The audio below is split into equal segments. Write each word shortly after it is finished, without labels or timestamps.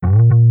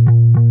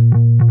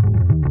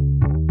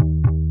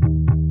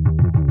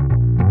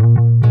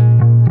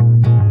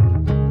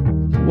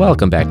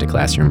Welcome back to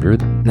Classroom Brew.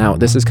 Now,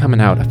 this is coming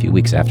out a few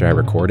weeks after I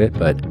record it,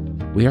 but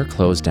we are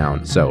closed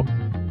down. So,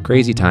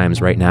 crazy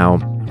times right now.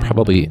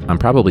 I'm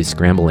probably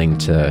scrambling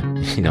to,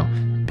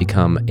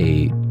 become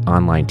a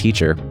online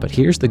teacher, but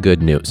here's the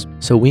good news.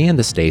 So we in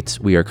the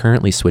States, we are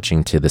currently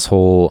switching to this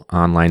whole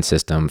online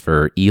system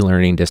for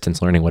e-learning,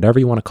 distance learning, whatever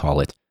you want to call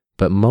it.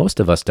 But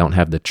most of us don't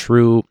have the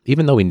true,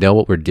 even though we know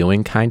what we're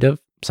doing, kind of,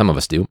 some of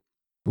us do,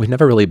 we've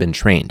never really been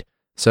trained.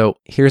 So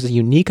here's a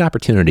unique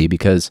opportunity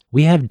because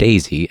we have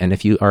Daisy, and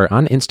if you are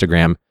on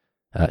Instagram,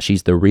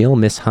 she's the real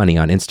Miss Honey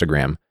on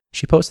Instagram.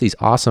 She posts these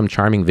awesome,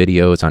 charming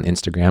videos on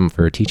Instagram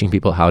for teaching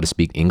people how to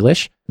speak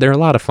English. They're a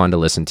lot of fun to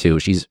listen to.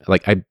 She's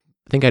like, I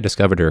think I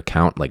discovered her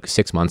account like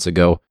 6 months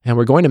ago, and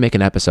we're going to make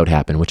an episode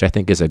happen, which I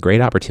think is a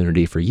great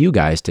opportunity for you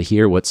guys to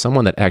hear what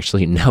someone that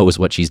actually knows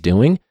what she's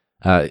doing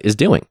is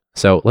doing.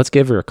 So let's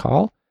give her a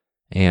call,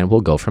 and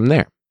we'll go from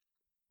there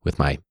with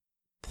my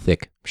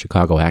thick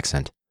Chicago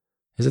accent.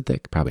 Is it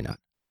thick? Probably not.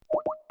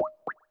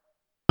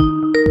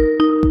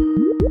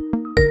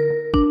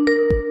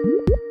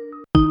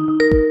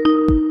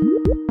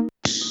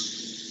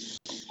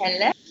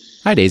 Hello.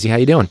 Hi, Daisy. How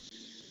you doing?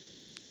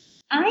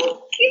 I'm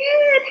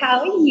good.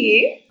 How are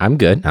you? I'm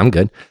good.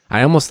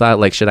 I almost thought,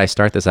 like, should I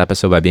start this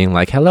episode by being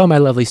like, hello, my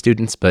lovely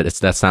students, but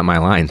that's not my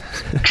line.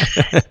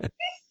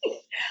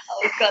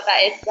 Oh, God,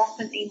 that is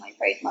definitely my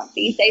trademark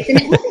these days.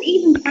 And it wasn't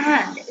even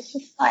planned. It was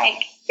just like,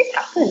 this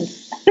happened.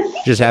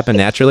 Just happened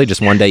naturally?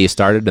 Just one day you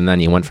started and then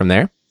you went from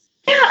there?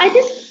 Yeah, I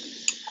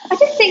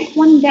just think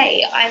one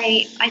day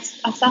I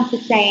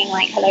started saying,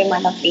 like, hello, my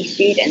lovely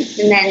students.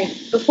 And then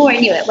before I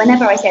knew it,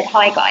 whenever I said,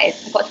 hi,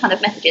 guys, I got a ton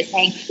of messages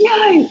saying,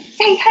 no,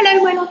 say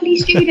hello, my lovely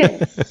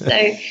students.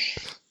 So,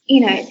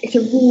 it's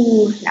a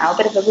rule now, a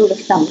bit of a rule of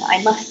thumb.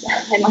 I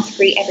must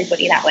greet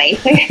everybody that way.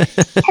 So,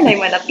 hello,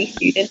 my lovely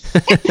students.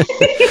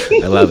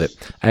 I love it.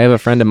 I have a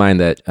friend of mine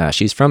that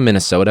she's from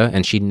Minnesota,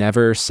 and she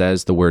never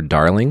says the word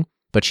darling,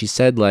 but she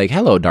said, like,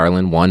 hello,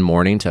 darling, one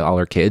morning to all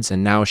her kids,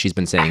 and now she's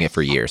been saying it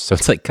for years. So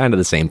it's like kind of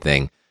the same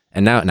thing.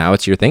 And now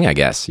it's your thing, I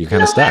guess. You're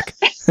kind of stuck.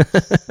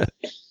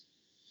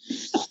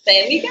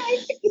 There we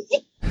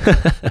go.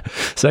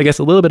 So I guess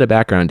a little bit of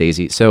background,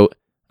 Daisy. So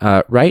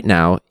right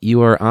now,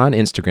 you are on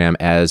Instagram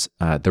as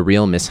the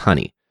real Miss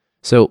Honey.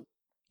 So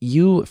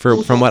you,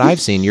 from what I've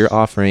seen, you're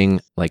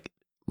offering like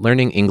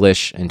learning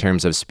English in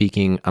terms of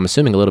speaking. I'm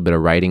assuming a little bit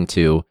of writing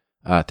too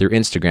through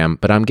Instagram,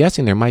 but I'm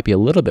guessing there might be a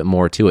little bit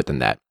more to it than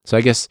that. So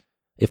I guess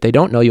if they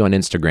don't know you on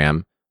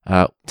Instagram,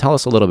 tell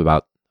us a little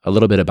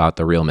bit about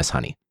the real Miss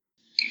Honey.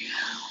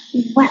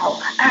 Well,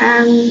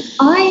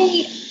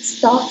 I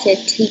started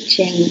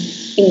teaching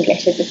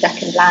English as a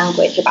second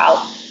language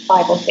about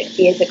 5 or 6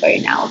 years ago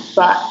now,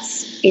 but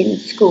in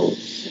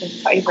schools sort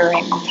of over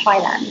in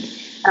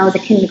Thailand, and I was a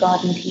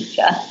kindergarten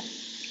teacher.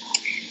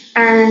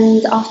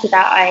 And after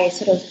that, I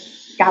sort of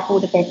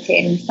dabbled a bit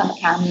in summer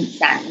camps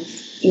and,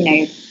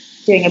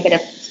 doing a bit of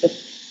sort of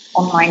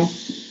online,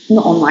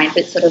 not online,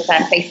 but sort of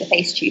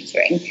face-to-face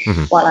tutoring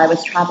while I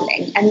was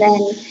traveling. And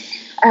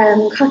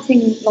then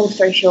cutting long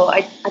story short,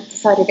 I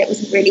decided it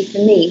wasn't really for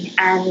me,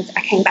 and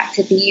I came back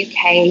to the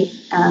UK,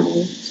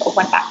 sort of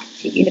went back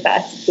to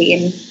university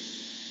and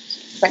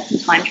spent some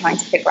time trying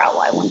to figure out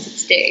what I wanted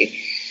to do.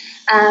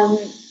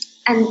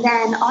 And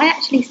then I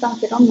actually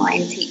started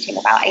online teaching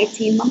about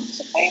 18 months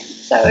ago.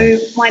 So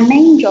my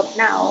main job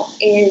now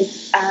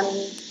is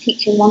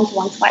teaching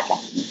one-to-one Skype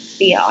lessons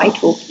via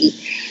italki,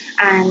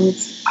 and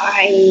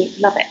I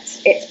love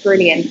it. It's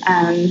brilliant.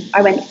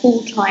 I went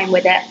full-time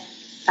with it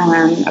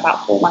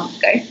about 4 months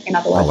ago, in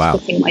other words,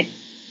 quitting my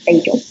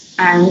day job.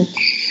 And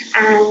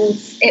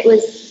it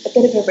was a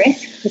bit of a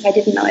risk because I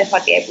didn't know if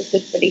I'd be able to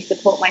fully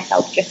support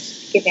myself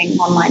just giving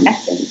online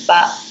lessons.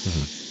 But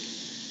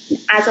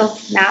as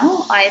of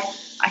now,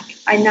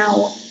 I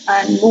now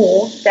earn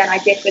more than I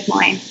did with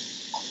my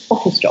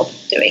office job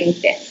doing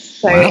this.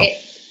 So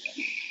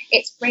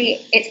it's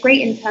great. It's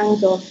great in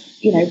terms of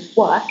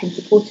work and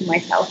supporting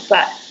myself.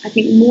 But I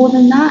think more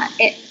than that,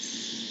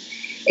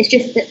 it's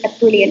just a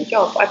brilliant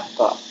job. I've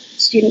got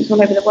students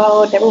all over the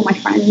world. They're all my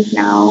friends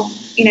now.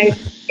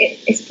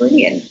 It's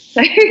brilliant.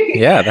 So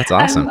yeah, that's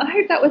awesome. I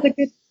hope that was a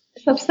good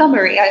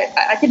summary.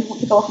 I didn't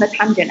want to go off on a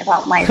tangent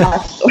about my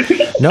life story.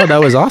 No, that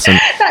was awesome.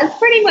 That's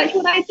pretty much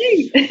what I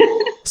do.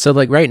 So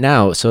like right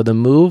now, so the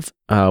move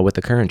with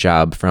the current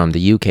job from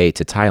the UK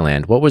to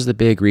Thailand, what was the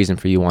big reason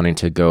for you wanting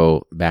to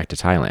go back to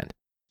Thailand?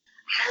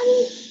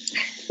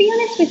 To be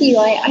honest with you,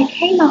 I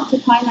came out to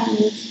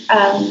Thailand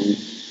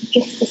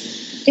just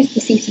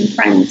to see some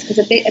friends, because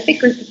a big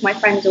group of my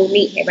friends all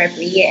meet here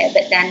every year.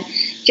 But then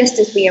just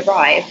as we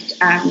arrived,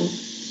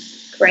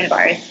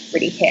 coronavirus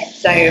really hit.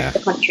 So the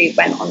country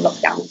went on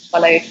lockdown,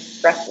 followed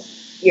the rest of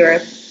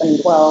Europe and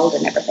the world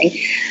and everything.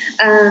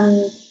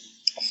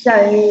 So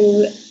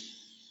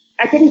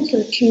I didn't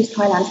sort of choose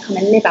Thailand to come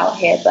and live out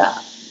here,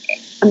 but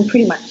I'm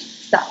pretty much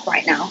stuck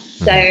right now.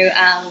 So,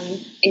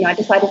 I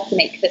decided to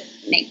make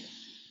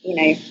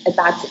a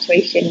bad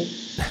situation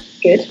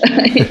good,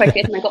 if I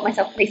could, and I got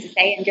myself a place to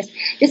stay and just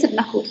have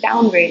knuckled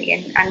down really,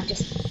 and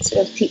just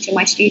sort of teaching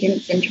my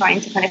students and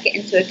trying to kind of get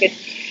into a good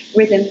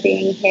rhythm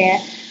being here.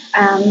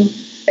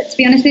 But to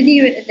be honest with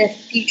you, the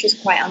future's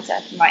quite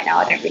uncertain right now.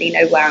 I don't really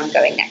know where I'm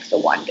going next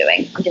or what I'm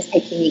doing. I'm just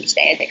taking each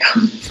day as it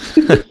comes.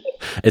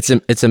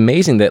 It's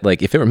amazing that,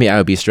 like, if it were me, I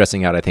would be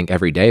stressing out, I think,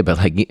 every day. But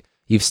like,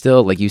 you've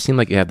still, like, you seem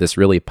like you have this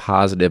really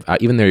positive,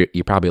 even though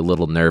you're probably a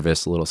little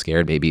nervous, a little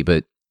scared maybe,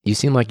 but you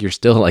seem like you're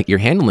still, like, you're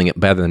handling it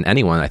better than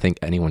I think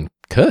anyone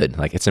could.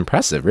 Like, it's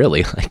impressive,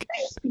 really. Like,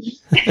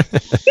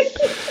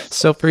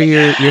 so for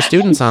your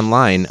students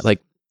online,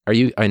 like, are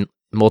you in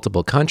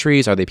multiple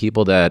countries? Are they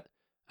people that,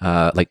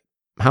 like,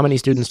 how many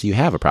students do you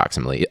have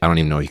approximately? I don't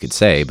even know if you could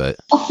say, but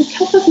Off the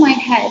top of my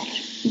head,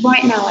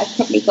 right now I've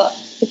probably got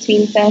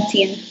between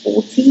 30 and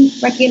 40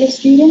 regular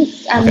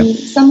students. Okay.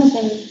 Some of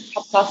them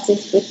have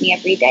classes with me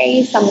every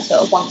day, some are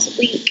sort of once a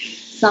week,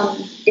 some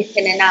dip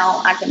in and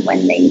out as and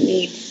when they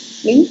need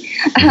me.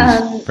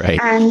 Right.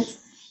 And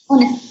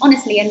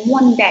honestly, in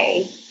one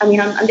day, I mean,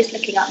 I'm just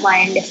looking at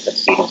my list of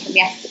students from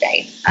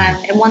yesterday.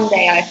 In one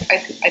day,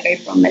 I go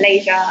from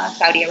Malaysia,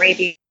 Saudi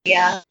Arabia,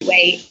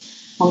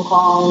 Kuwait, Hong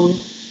Kong,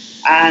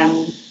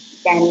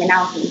 then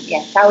now from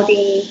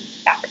Saudi,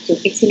 back to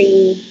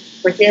Italy,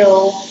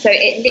 Brazil. So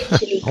it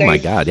literally Oh my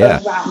goes God,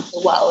 yeah. around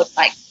the world.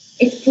 Like,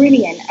 it's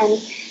brilliant. And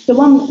the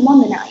one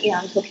minute,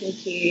 I'm talking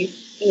to,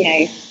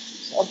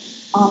 sort of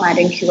Ahmad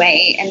in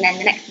Kuwait, and then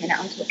the next minute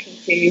I'm talking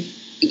to,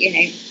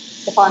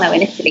 Stefano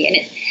in Italy, and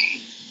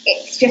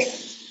it's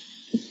just,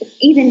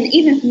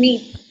 even for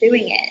me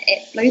doing it,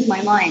 it blows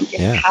my mind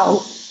just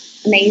how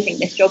amazing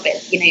this job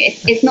is.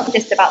 It's not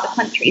just about the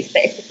countries,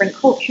 but it's different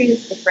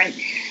cultures, different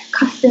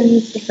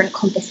customs, different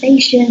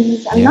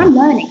conversations. I mean, I'm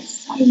learning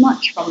so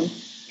much from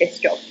this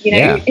job.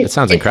 It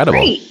sounds incredible.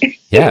 Great.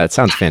 Yeah, it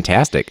sounds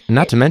fantastic.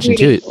 Not to mention,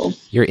 really too, cool.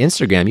 Your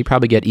Instagram, you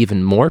probably get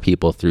even more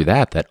people through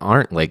that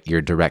aren't like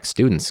your direct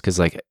students, because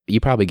like you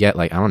probably get,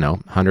 like, I don't know,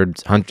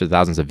 hundreds of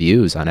thousands of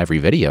views on every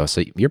video.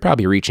 So you're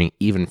probably reaching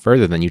even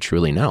further than you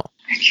truly know.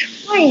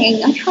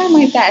 I try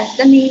my best.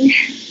 I mean,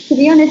 to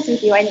be honest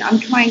with you, I'm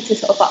trying to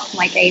sort of up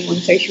my game on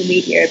social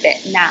media a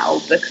bit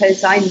now,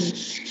 because I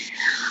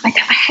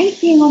hate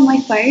being on my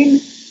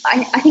phone.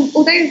 I think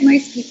although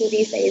most people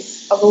these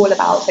days are all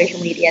about social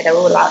media, they're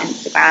all about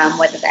Instagram,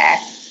 whether they're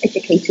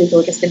educators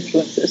or just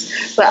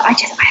influencers, but I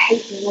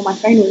hate being on my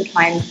phone all the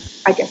time.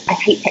 I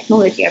hate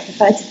technology. I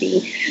prefer to be,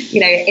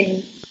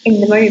 in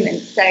the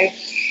moment. So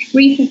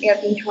recently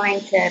I've been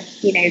trying to,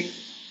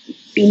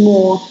 be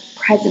more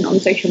present on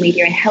social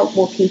media and help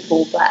more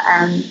people, but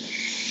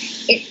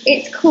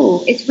it's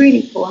cool. It's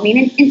really cool. I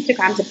mean,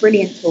 Instagram's a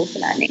brilliant tool for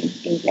learning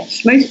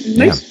English.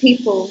 Most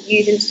people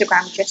use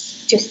Instagram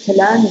just to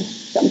learn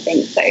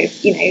something. So,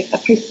 if I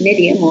post an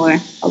idiom or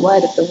a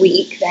word of the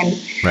week, then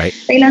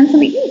they learn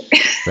something new.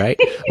 Right.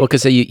 Well,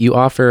 because you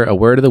offer a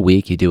word of the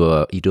week, you do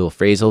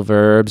phrasal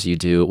verbs,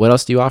 what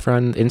else do you offer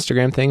on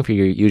Instagram thing for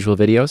your usual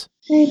videos?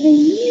 So the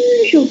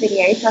usual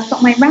videos, I've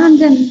got my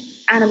random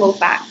animal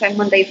facts, so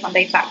Monday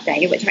Funday Fact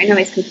Day, which I know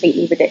is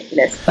completely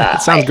ridiculous, but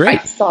it sounds great.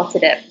 I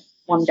started it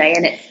one day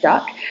and it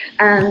stuck.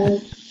 And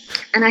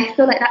I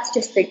feel like that's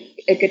just a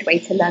good way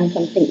to learn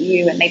something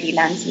new and maybe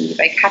learn some new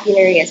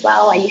vocabulary as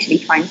well. I usually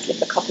try and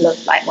slip a couple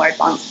of more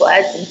advanced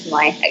words into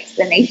my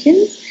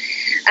explanations.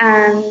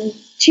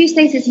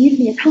 Tuesdays is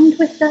usually a tongue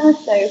twister,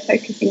 so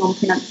focusing on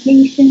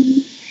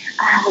pronunciation.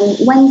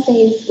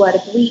 Wednesday is word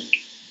of the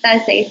week.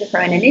 Thursday is a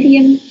throw in an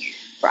idiom.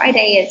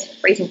 Friday is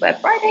phrasal verb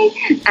Friday.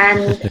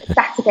 And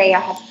Saturday I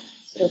have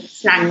sort of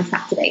slang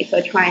Saturday, so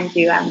I try and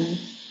do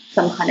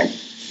some kind of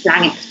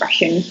slang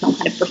expression, some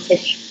kind of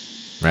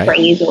British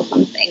phrase or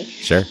something.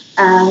 Sure.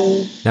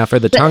 Now for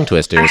the tongue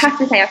twisters, I have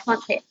to say I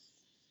can't say it.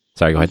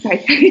 Sorry, go ahead.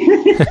 Sorry.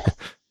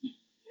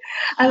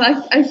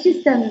 I was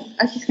just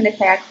going to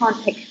say I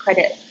can't take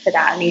credit for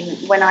that. I mean,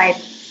 when I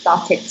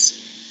started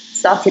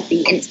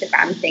the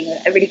Instagram thing,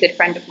 a really good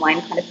friend of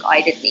mine kind of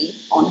guided me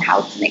on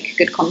how to make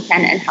good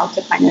content and how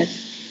to kind of,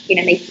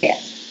 make it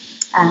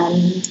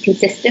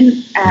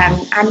consistent.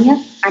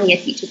 Anya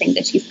teaches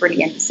English. She's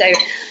brilliant. So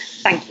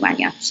thank you,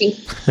 Anya.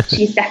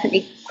 She's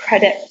definitely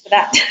credit for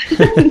that.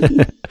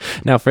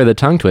 Now, for the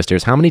tongue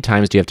twisters, how many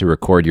times do you have to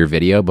record your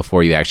video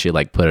before you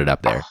actually put it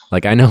up there?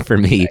 Like, I know for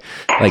me,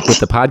 with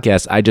the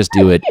podcast, I just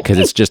do it because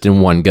it's just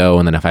in one go,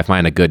 and then if I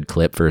find a good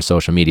clip for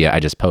social media,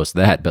 I just post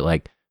that.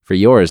 But for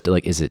yours, are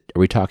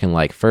we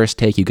talking first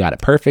take, you got it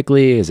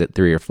perfectly? Is it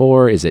 3 or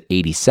 4? Is it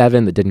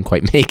 87 that didn't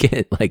quite make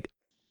it?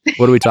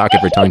 What are we talking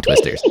for tongue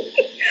twisters?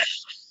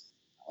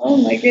 Oh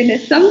my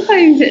goodness.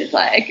 Sometimes it's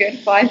a good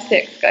 5,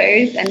 6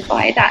 goes, and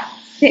by that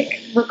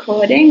 6th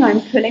recording,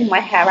 I'm pulling my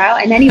hair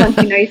out, and anyone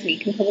who knows me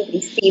can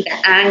probably see the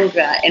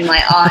anger in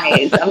my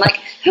eyes. I'm like,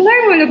 hello,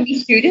 my lovely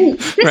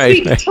students. This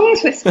week's tongue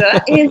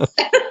twister is...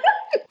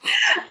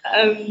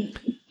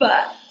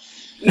 but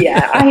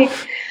yeah,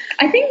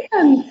 I think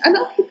a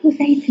lot of people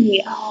say to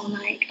me,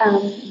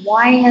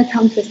 why are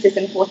tongue twisters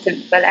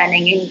important for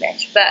learning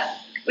English? But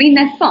I mean,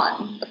 they're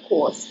fun, of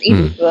course,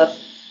 even for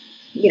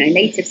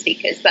native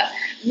speakers, but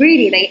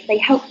really they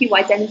help you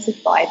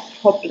identify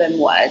problem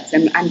words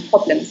and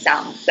problem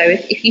sounds. So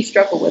if you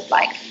struggle with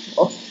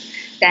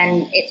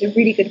then it's a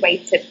really good way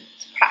to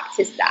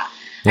practice that.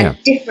 Yeah.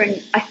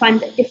 And I find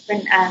that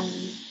different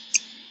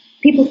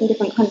people from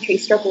different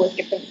countries struggle with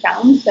different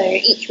sounds. So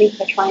each week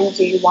I try and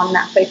do one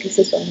that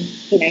focuses on,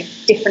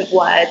 different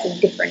words and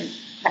different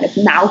kind of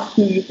mouth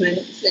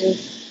movements. And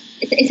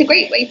it's a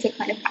great way to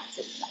kind of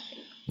practice that.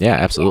 Yeah,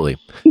 absolutely.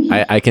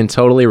 I can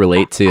totally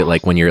relate to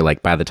like when you're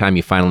like, by the time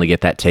you finally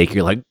get that take,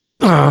 you're like,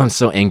 oh, I'm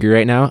so angry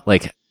right now.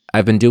 Like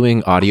I've been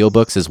doing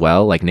audiobooks as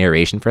well, like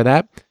narration for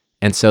that.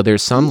 And so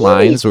there's some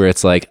lines where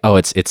it's like, oh,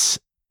 it's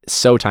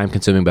so time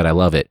consuming, but I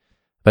love it.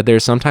 But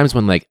there's sometimes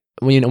when like,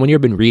 when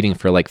you've been reading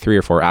for like 3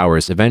 or 4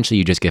 hours, eventually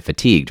you just get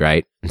fatigued,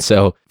 right? And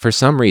so for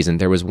some reason,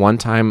 there was one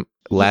time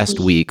last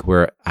week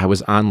where I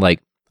was on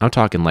like, I'm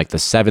talking like the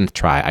 7th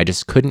try. I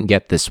just couldn't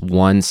get this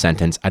one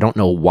sentence. I don't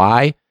know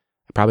why.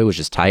 I probably was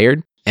just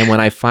tired. And when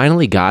I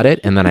finally got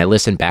it and then I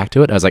listened back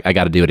to it, I was like, I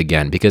got to do it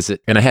again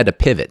and I had to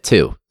pivot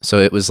too. So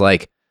it was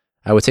like,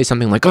 I would say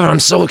something like, oh,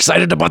 I'm so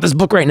excited about this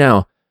book right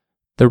now.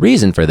 The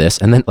reason for this,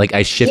 and then like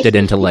I shifted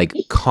into like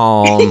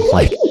calm,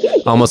 like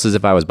almost as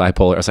if I was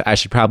bipolar. I was like, I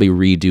should probably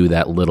redo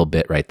that little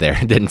bit right there.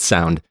 It didn't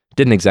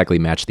exactly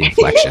match the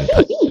inflection,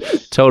 but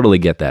totally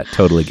get that.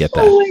 Oh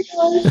my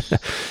gosh.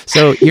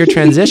 So your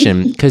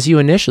transition, because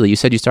you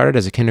said you started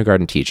as a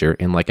kindergarten teacher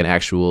in like an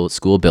actual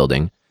school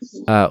building.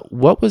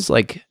 What was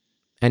like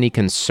any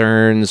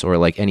concerns or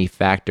like any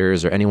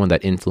factors or anyone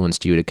that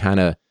influenced you to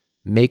kind of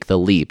make the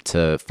leap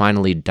to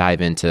finally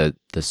dive into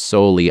the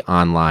solely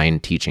online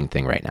teaching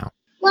thing right now?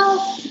 Well,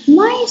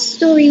 my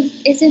story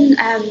isn't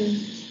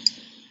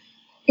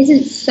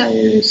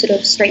so sort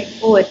of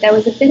straightforward. There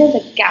was a bit of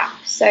a gap.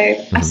 So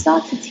I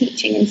started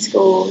teaching in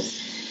schools,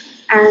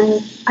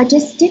 and I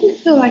just didn't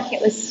feel like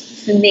it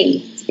was for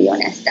me, to be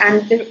honest.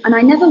 And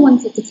I never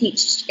wanted to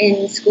teach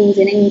in schools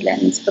in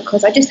England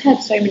because I just heard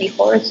so many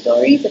horror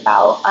stories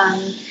about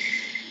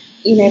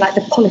like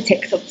the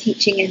politics of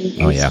teaching in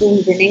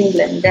schools in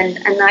England,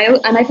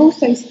 and I've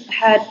also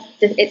heard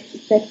that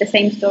it's the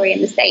same story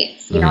in the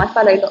States. I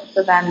follow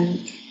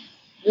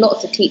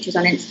lots of teachers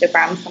on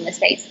Instagram from the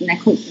States, and they're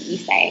constantly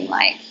saying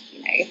like,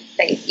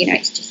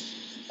 it's just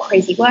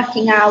crazy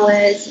working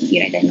hours.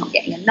 They're not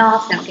getting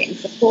enough. They're not getting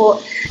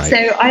support. Right. So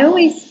I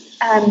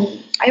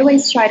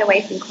always shied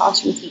away from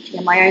classroom teaching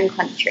in my own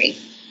country,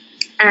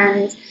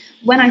 and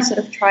when I sort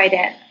of tried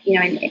it,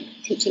 in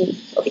teaching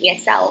sort of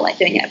ESL, like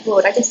doing it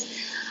abroad, I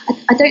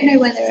don't know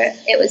whether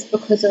it was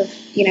because of,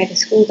 the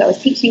schools I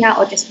was teaching at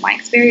or just my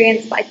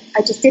experience, but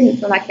I just didn't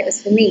feel like it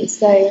was for me.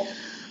 So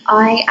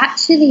I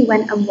actually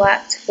went and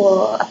worked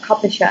for a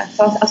publisher.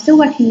 So I was still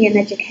working in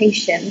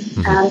education,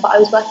 but I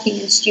was working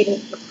in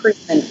student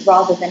recruitment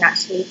rather than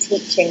actually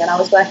teaching. And I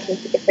was working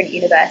for different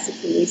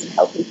universities and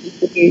helping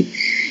people do,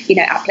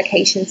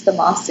 applications for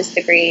master's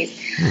degrees.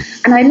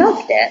 And I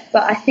loved it.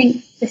 But I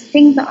think the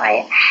thing that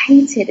I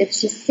hated is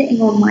just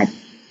sitting on my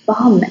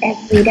bum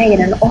every day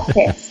in an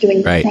office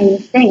doing the same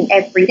thing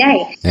every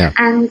day. Yeah.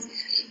 And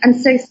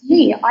so for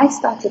me, I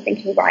started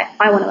thinking, right,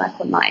 I want to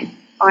work online.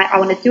 I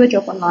want to do a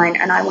job online,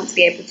 and I want to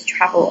be able to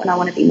travel, and I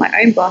want to be my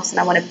own boss, and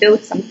I want to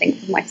build something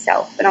for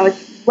myself. And I was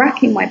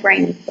racking my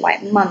brain for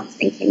like months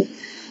thinking,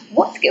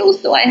 what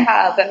skills do I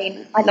have? I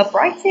mean, I love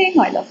writing.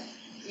 I love,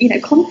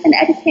 content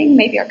editing.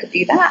 Maybe I could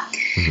do that.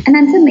 And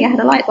then suddenly I had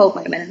a light bulb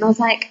moment, and I was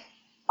like,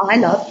 I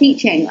love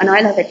teaching and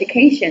I love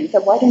education. So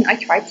why don't I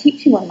try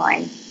teaching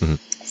online?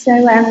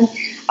 So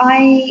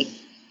I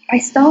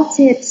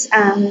started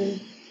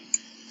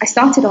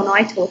on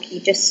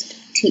italki just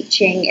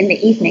teaching in the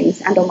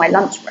evenings and on my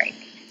lunch break.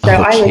 So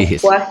I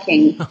was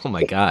working. Oh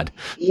my God.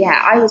 Yeah,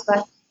 I was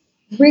working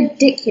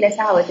ridiculous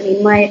hours. I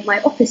mean,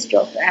 my office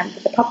job for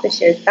the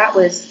publishers, that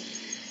was,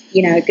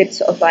 a good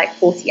sort of like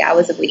 40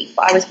 hours a week.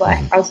 But I was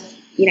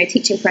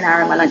teaching for an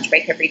hour on my lunch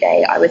break every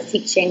day. I was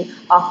teaching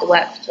after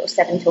work, sort of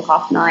 7 till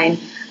 9:30.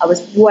 I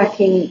was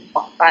working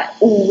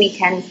all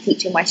weekends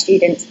teaching my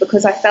students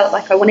because I felt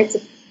like I wanted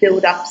to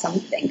build up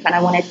something, and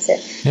I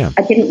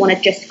didn't want to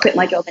just quit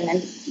my job and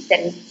then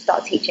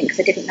start teaching because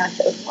I didn't know if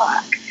it would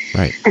work.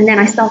 Right. And then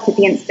I started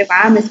the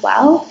Instagram as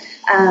well,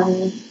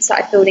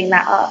 started building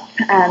that up,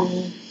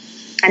 and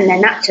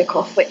then that took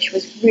off, which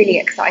was really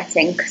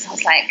exciting because I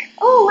was like,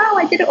 oh wow,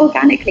 I did it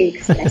organically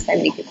because so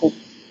many people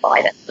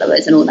buy the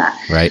followers and all that.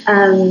 Right.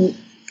 And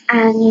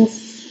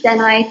then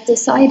I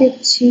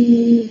decided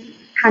to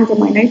hand in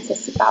my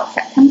notice about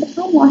September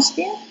time last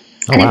year.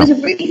 It was a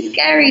really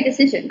scary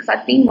decision because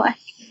I'd been working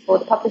for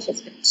the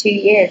publishers for 2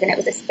 years, and it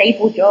was a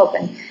stable job,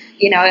 and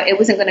it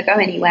wasn't going to go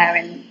anywhere,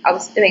 and I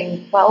was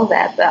doing well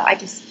there, but I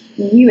just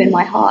knew in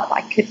my heart that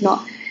I could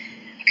not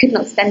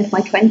spend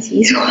my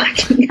 20s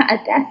working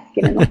at a desk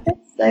in an office.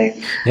 So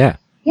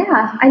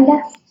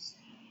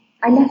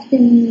I left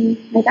in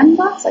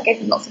November, so I gave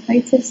them lots of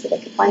notice so they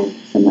could find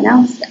someone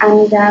else,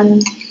 and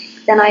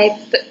then I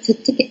booked a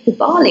ticket to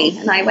Bali,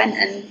 and I went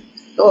and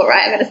thought,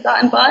 right, I'm going to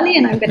start in Bali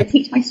and I'm going to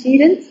teach my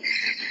students.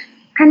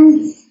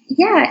 And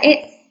yeah,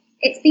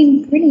 it's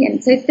been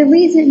brilliant. So the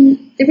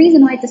reason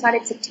I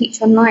decided to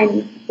teach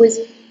online was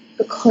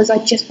because I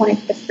just wanted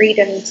the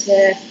freedom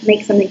to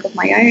make something of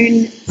my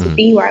own, to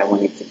be where I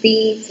wanted to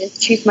be, to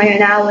choose my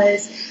own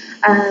hours.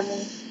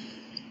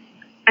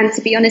 And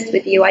to be honest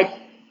with you, I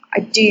I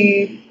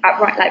do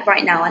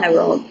right now. I know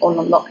we're all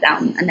on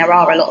lockdown, and there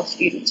are a lot of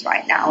students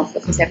right now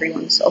because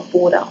everyone's sort of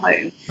bored at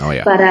home. Oh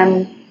yeah. But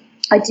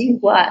I do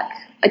work.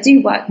 I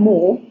do work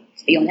more,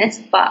 to be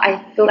honest. But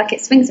I feel like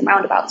it swings and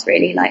roundabouts.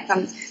 Really, like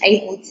I'm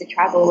able to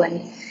travel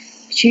and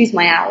choose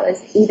my hours,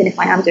 even if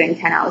I am doing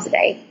 10 hours a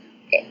day.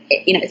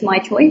 It's my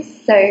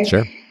choice. So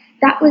Sure.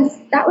 that was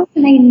the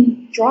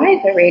main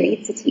driver really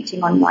to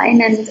teaching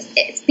online, and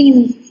it's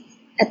been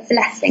a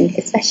blessing,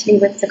 especially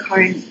with the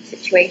current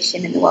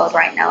situation in the world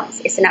right now.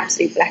 It's an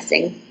absolute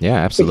blessing. Yeah,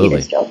 To absolutely. do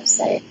this job.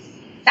 So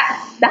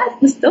that's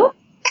the stuff.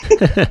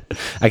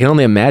 I can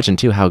only imagine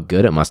too how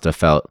good it must have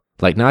felt.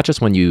 Like not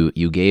just when you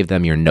gave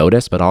them your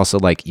notice, but also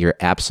like your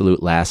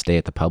absolute last day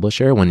at the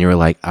publisher when you were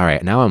like, all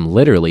right, now I'm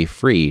literally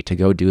free to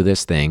go do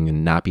this thing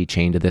and not be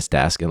chained to this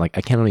desk. And like,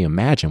 I can't only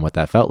imagine what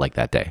that felt like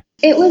that day.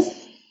 It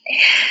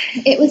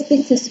was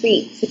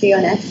bittersweet, to be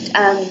honest.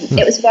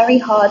 It was very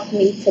hard for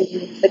me to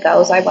leave the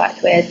girls I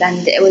worked with,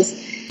 and it was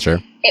Sure.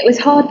 It was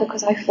hard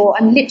because I thought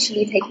I'm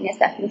literally taking a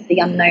step into the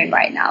unknown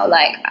right now.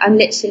 Like I'm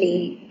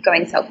literally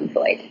going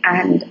self-employed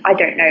and I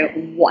don't know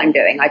what I'm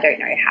doing. I don't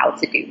know how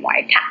to do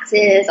my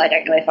taxes. I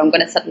don't know if I'm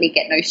going to suddenly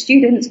get no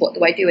students. What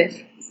do I do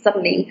if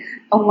suddenly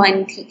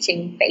online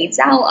teaching fades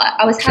out?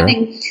 I was Sure.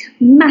 having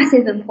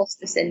massive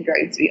imposter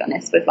syndrome, to be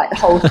honest, with like the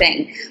whole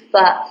thing.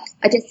 But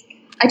I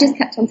just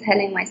kept on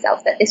telling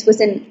myself that this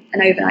wasn't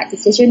an overnight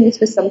decision. This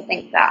was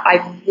something that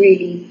I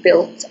really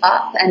built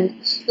up. And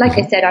like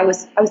I said, I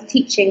was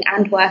teaching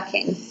and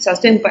working. So I was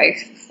doing both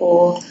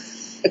for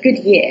a good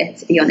year,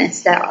 to be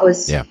honest. I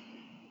was, it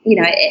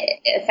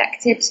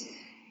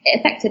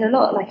affected a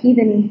lot. Like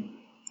even,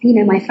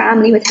 my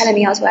family were telling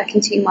me I was working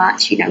too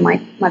much.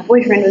 My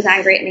boyfriend was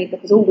angry at me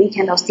because all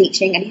weekend I was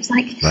teaching. And he was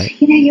like, Right.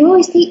 you're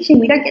always teaching.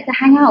 We don't get to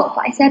hang out.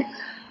 But I said,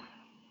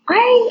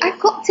 I've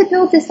got to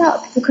build this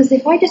up because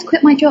if I just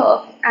quit my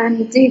job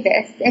and do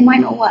this, it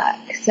might not work.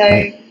 So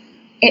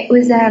It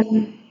was,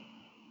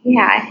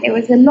 it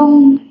was a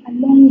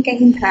long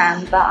game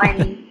plan, but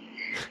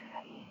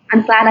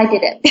I'm glad I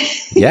did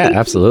it. Yeah,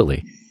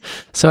 absolutely.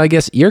 So I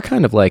guess you're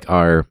kind of like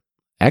our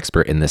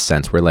expert in this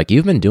sense where like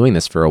you've been doing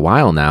this for a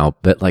while now,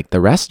 but like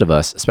the rest of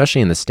us,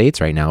 especially in the States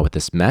right now with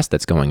this mess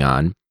that's going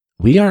on,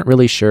 we aren't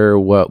really sure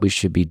what we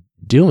should be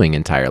doing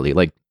entirely.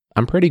 Like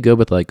I'm pretty good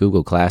with like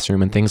Google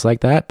Classroom and things like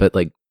that, but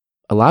like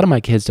a lot of my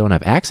kids don't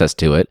have access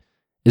to it.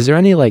 Is there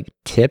any like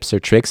tips or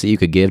tricks that you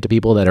could give to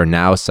people that are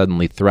now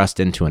suddenly thrust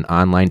into an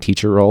online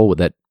teacher role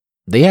that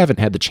they haven't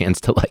had the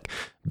chance to like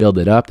build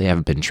it up? They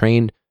haven't been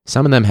trained.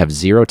 Some of them have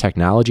zero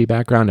technology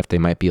background if they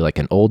might be like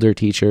an older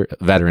teacher,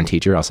 veteran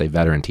teacher. I'll say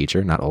veteran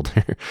teacher, not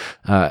older.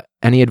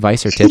 Any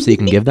advice or tips that you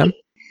can give them?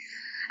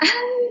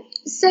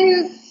 So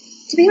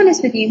to be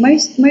honest with you,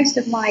 most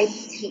of my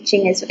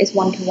teaching is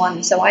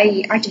one-to-one. So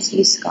I just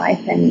use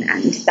Skype and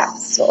that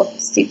sort of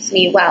suits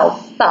me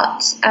well.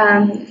 But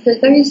for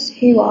those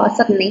who are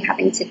suddenly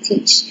having to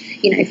teach,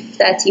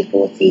 30,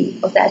 40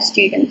 of their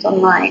students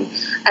online,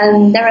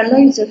 there are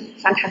loads of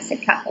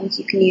fantastic platforms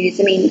you can use.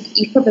 I mean,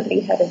 you've probably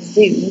heard of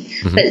Zoom,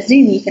 but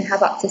Zoom you can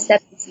have up to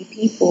 70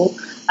 people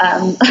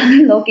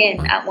log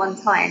in at one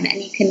time,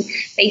 and you can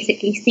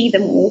basically see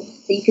them all.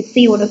 So you could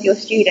see all of your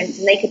students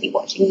and they could be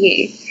watching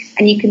you,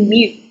 and you can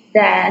mute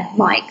their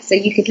mic. So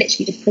you could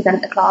literally just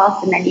present the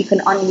class and then you can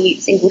unmute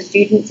single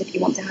students if you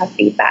want to have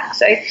feedback.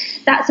 So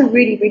that's a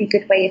really, really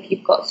good way if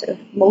you've got sort of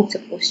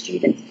multiple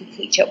students to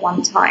teach at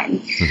one time.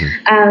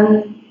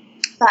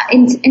 But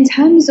in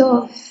terms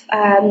of,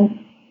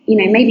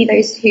 maybe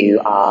those who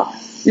are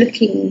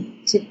looking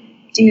to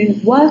do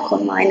work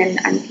online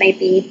and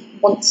maybe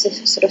want to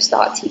sort of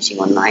start teaching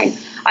online,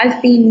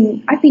 I've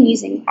been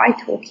using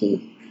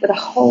italki for the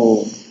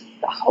whole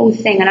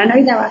thing, and I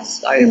know there are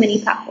so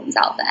many platforms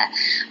out there.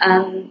 I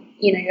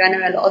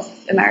know a lot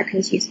of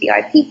Americans use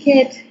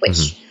VIPKid,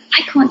 which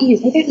I can't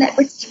use. They don't let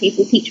British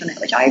people teach on it,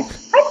 which I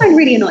find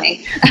really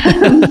annoying.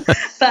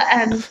 But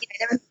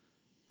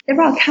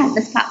there are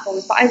countless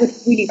platforms, but I would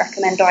really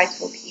recommend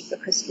italki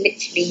because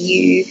literally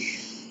you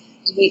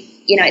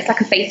it's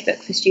like a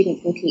Facebook for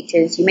students and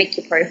teachers. You make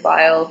your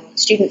profile,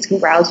 students can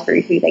browse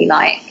through who they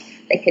like.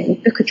 They can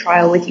book a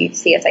trial with you to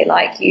see if they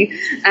like you.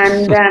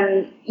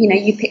 And,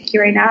 you pick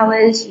your own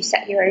hours, you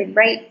set your own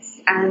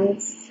rates,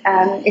 and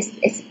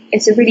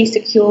it's a really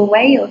secure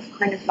way of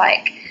kind of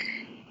like,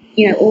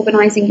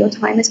 organizing your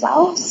time as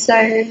well. So,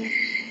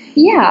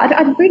 yeah,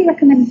 I'd really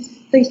recommend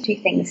those two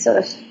things, sort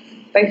of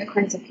both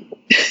kinds of people.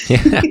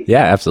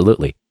 Yeah,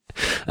 absolutely.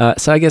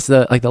 So I guess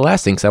the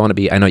last thing, because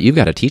I know you've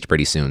got to teach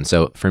pretty soon.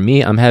 So for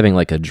me, I'm having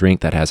like a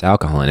drink that has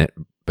alcohol in it,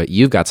 but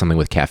you've got something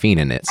with caffeine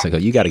in it. So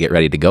you got to get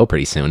ready to go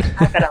pretty soon.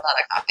 I've got a lot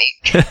of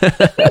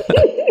coffee.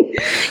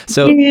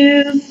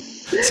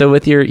 So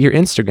with your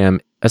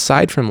Instagram,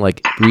 aside from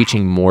like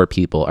reaching more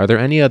people, are there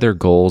any other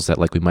goals that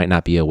like we might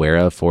not be aware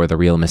of for The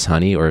Real Miss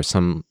Honey, or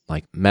some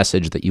like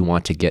message that you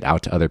want to get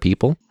out to other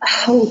people? A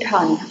whole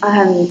ton.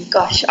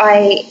 Gosh,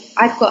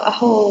 I've got a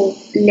whole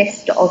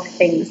list of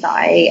things that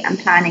I am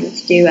planning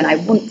to do and I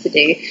want to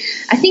do.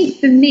 I think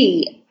for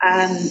me,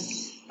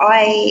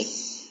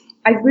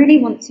 I really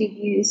want to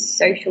use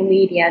social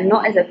media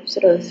not as a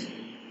sort of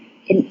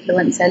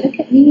influencer, look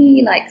at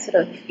me, like sort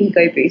of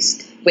ego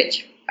boost,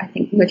 which I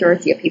think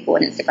majority of people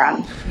on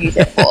Instagram use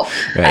it for.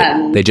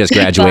 Right. They just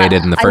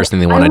graduated and the first thing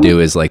they want to do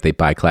is like they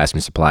buy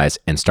classroom supplies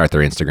and start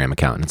their Instagram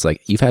account. And it's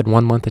like, you've had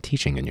 1 month of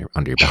teaching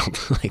under your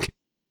belt. Like,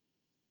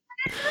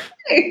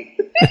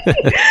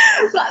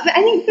 but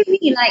I think for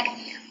me, like,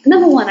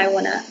 number one, I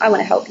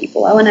wanna help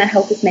people. I wanna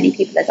help as many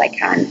people as I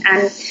can.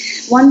 And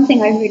one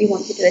thing I really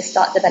want to do is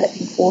start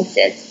developing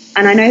courses.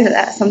 And I know that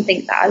that's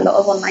something that a lot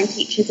of online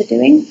teachers are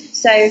doing.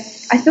 So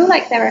I feel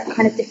like there are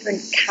kind of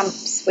different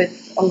camps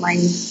with online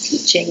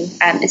teaching,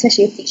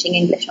 especially with teaching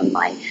English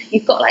online.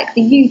 You've got like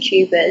the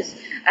YouTubers,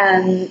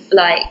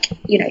 like,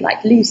 you know,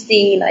 like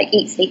Lucy, like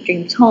Eat Sleep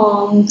Dream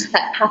Tom,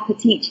 like Papa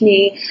Teach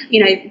Me,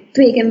 you know,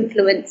 big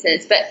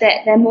influencers, but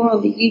they're more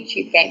on the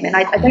YouTube game. And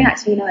I don't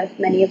actually know if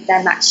many of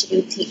them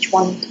actually teach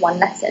one-to-one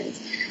lessons.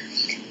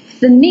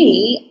 For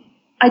me,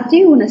 I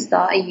do want to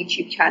start a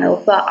YouTube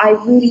channel, but I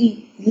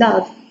really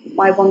love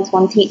my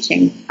one-to-one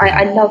teaching.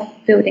 I love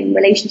building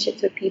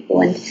relationships with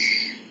people, and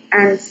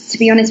to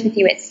be honest with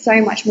you, it's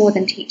so much more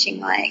than teaching,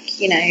 like,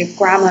 you know,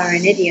 grammar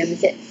and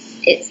idioms.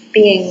 It's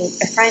being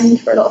a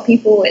friend for a lot of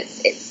people.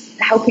 It's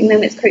helping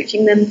them. It's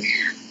coaching them.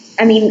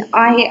 I mean,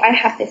 I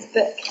have this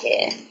book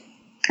here,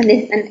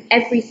 and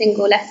every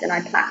single lesson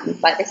I plan,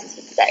 like this is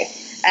for today.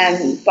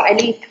 But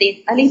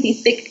I leave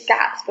these big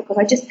gaps because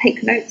I just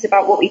take notes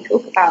about what we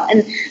talk about,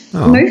 and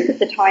most of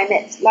the time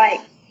it's like,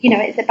 you know,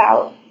 it's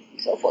about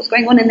sort of what's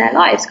going on in their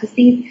lives, because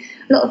a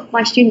lot of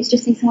my students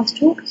just need someone to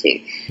talk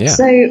to. Yeah.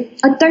 So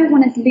I don't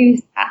want to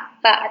lose that,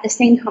 but at the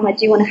same time I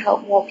do want to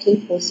help more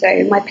people.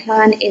 So my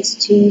plan is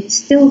to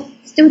still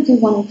do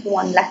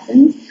one-to-one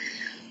lessons,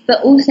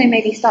 but also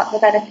maybe start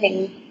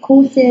developing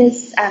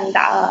courses that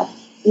are,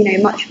 you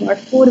know, much more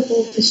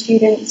affordable for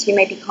students who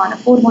maybe can't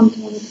afford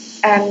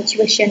one-to-one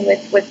tuition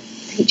with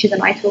teachers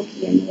and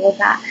italki and all of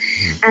that.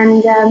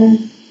 And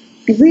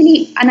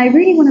I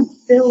really want to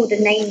build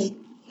a name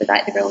for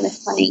like the Real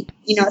Miss Honey.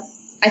 You know,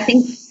 I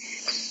think,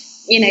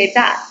 you know,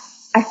 that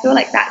I feel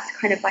like that's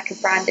kind of like a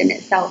brand in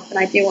itself, and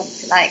I do want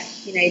to, like,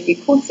 you know, do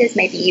courses,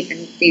 maybe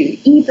even do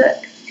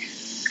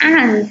ebooks,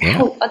 and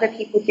help other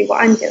people do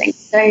what I'm doing.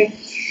 So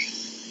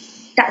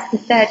that's the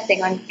third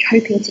thing I'm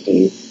hoping to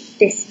do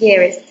this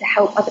year, is to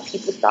help other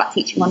people start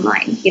teaching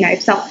online. You know,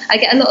 so I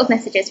get a lot of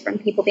messages from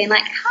people being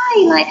like,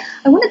 hi, like,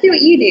 I want to do what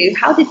you do.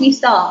 How did you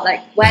start?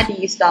 Like, where do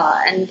you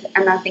start? And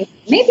I think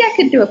maybe I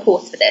could do a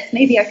course for this.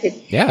 Maybe I could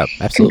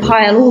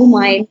compile all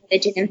my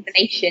knowledge and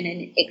information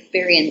and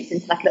experience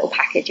into like a little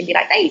package and be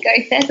like, there you go,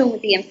 there's all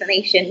the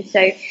information.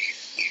 So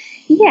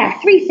yeah,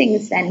 3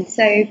 things then.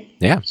 So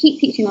keep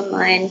teaching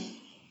online,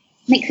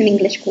 make some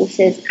English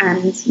courses,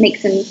 and make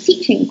some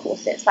teaching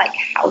courses, like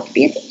how to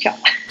be a teacher.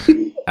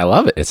 I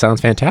love it. It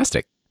sounds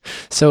fantastic.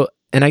 So,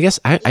 and I guess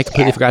I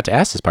completely forgot to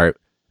ask this part.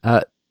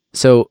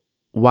 So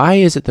why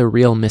is it the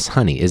Real Miss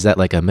Honey? Is that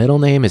like a middle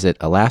name? Is it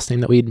a last name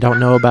that we don't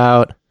know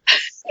about?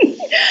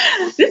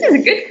 This is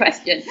a good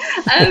question.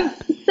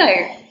 So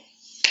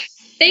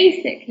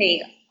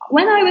basically,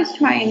 when I was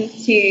trying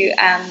to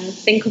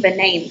think of a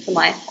name for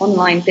my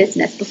online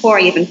business before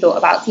I even thought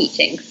about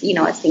teaching, you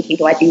know, I was thinking,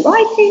 do I do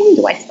writing?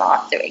 Do I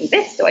start doing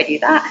this? Do I do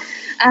that?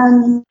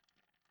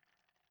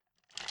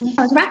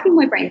 I was racking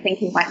my brain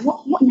thinking, like,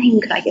 what name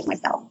could I give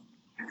myself?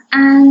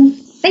 And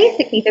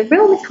basically, the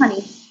Real Miss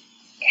Honey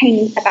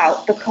came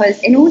about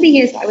because in all the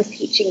years I was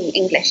teaching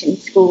English in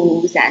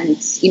schools and,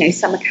 you know,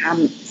 summer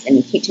camps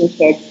and teaching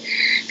kids,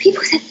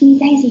 people said to me,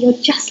 Daisy, you're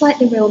just like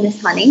the Real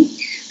Miss Honey,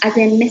 as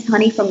in Miss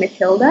Honey from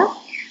Matilda,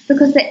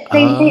 because they said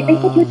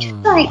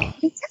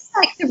you're just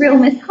like the Real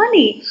Miss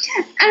Honey.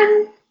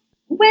 And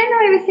when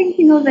I was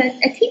thinking of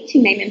a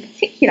teaching name in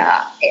particular,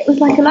 it was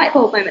like a light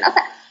bulb moment. I was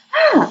like,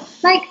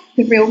 like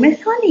the Real Miss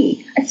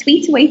Honey, a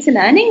sweeter way to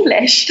learn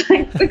English,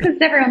 like, because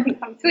everyone thinks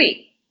I'm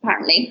sweet.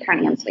 Apparently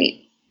I'm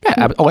sweet.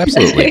 Yeah. Oh,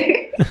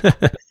 absolutely.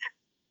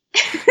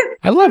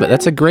 I love it.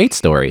 That's a great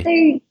story.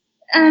 So,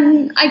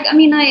 I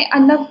mean, I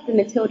love the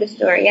Matilda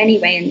story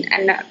anyway,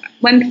 and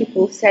when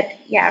people said,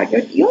 "Yeah,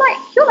 you're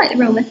like the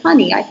Real Miss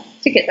Honey," I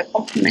took it as a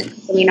compliment,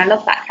 because I mean, I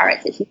love that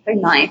character; she's so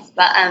nice.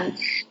 But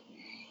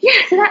yeah,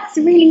 so that's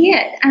really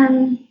it.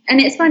 And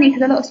it's funny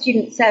because a lot of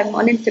students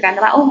on Instagram,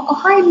 they're like, "Oh,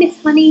 hi,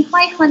 Miss Honey,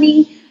 hi,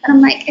 honey," and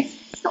I'm like,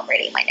 "It's not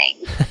really my name,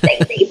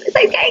 Daisy, but it's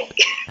okay."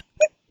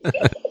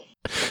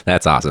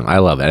 That's awesome. I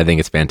love it. I think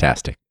it's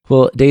fantastic.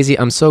 Well, Daisy,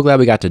 I'm so glad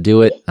we got to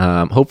do it.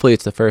 Hopefully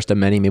it's the first of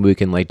many. Maybe we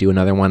can like do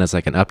another one as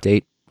like an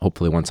update.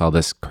 Hopefully once all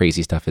this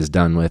crazy stuff is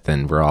done with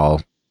and we're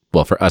all,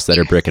 well, for us that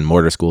are brick and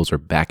mortar schools, we're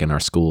back in our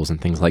schools and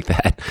things like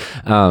that.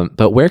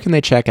 But where can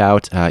they check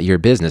out your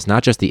business?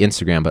 Not just the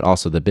Instagram, but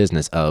also the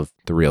business of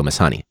The Real Miss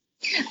Honey.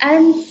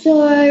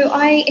 So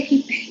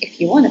if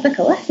you want to book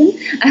a lesson,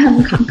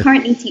 I'm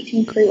currently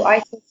teaching through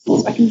italki,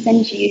 so I can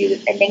send you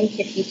a link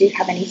if you do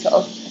have any sort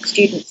of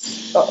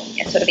students or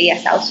sort of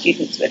ESL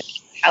students with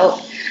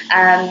help.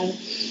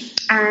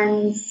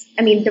 And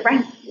I mean the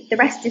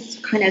rest is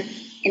kind of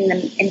in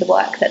the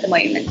works at the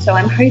moment. So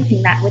I'm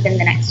hoping that within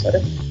the next sort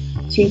of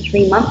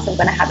 2-3 months, I'm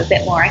going to have a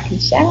bit more I can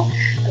share,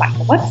 like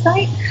a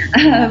website.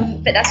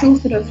 But that's all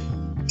sort of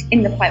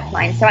in the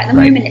pipeline. So at the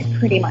moment, it's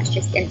pretty much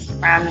just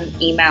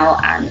Instagram, email,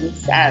 and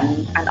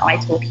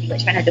italki,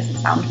 which I know doesn't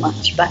sound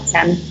much, but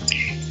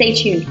stay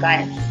tuned,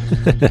 guys.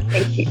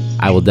 Stay tuned.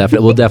 We'll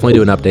definitely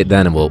do an update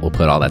then, and we'll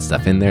put all that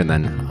stuff in there, and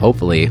then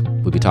hopefully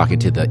we'll be talking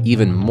to the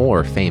even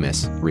more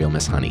famous Real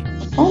Miss Honey.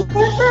 Oh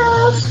my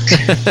gosh.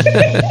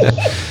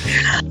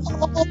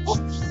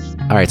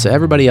 All right, so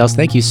everybody else,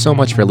 thank you so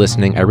much for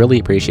listening. I really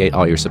appreciate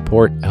all your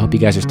support. I hope you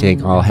guys are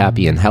staying all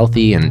happy and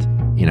healthy and,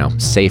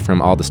 safe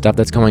from all the stuff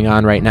that's going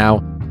on right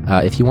now.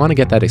 If you want to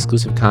get that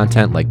exclusive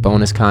content, like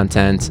bonus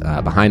content,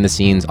 behind the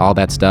scenes, all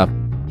that stuff,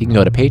 you can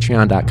go to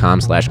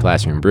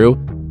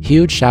patreon.com/classroombrew.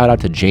 Huge shout out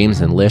to James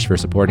and Lish for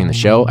supporting the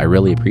show. I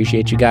really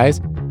appreciate you guys.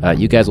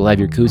 You guys will have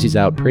your koozies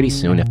out pretty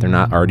soon if they're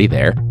not already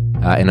there.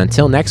 And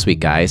until next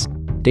week, guys,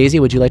 Daisy,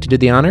 would you like to do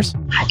the honors?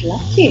 I'd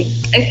love to.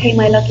 Okay,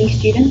 my lovely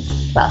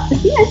students, class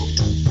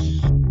dismissed.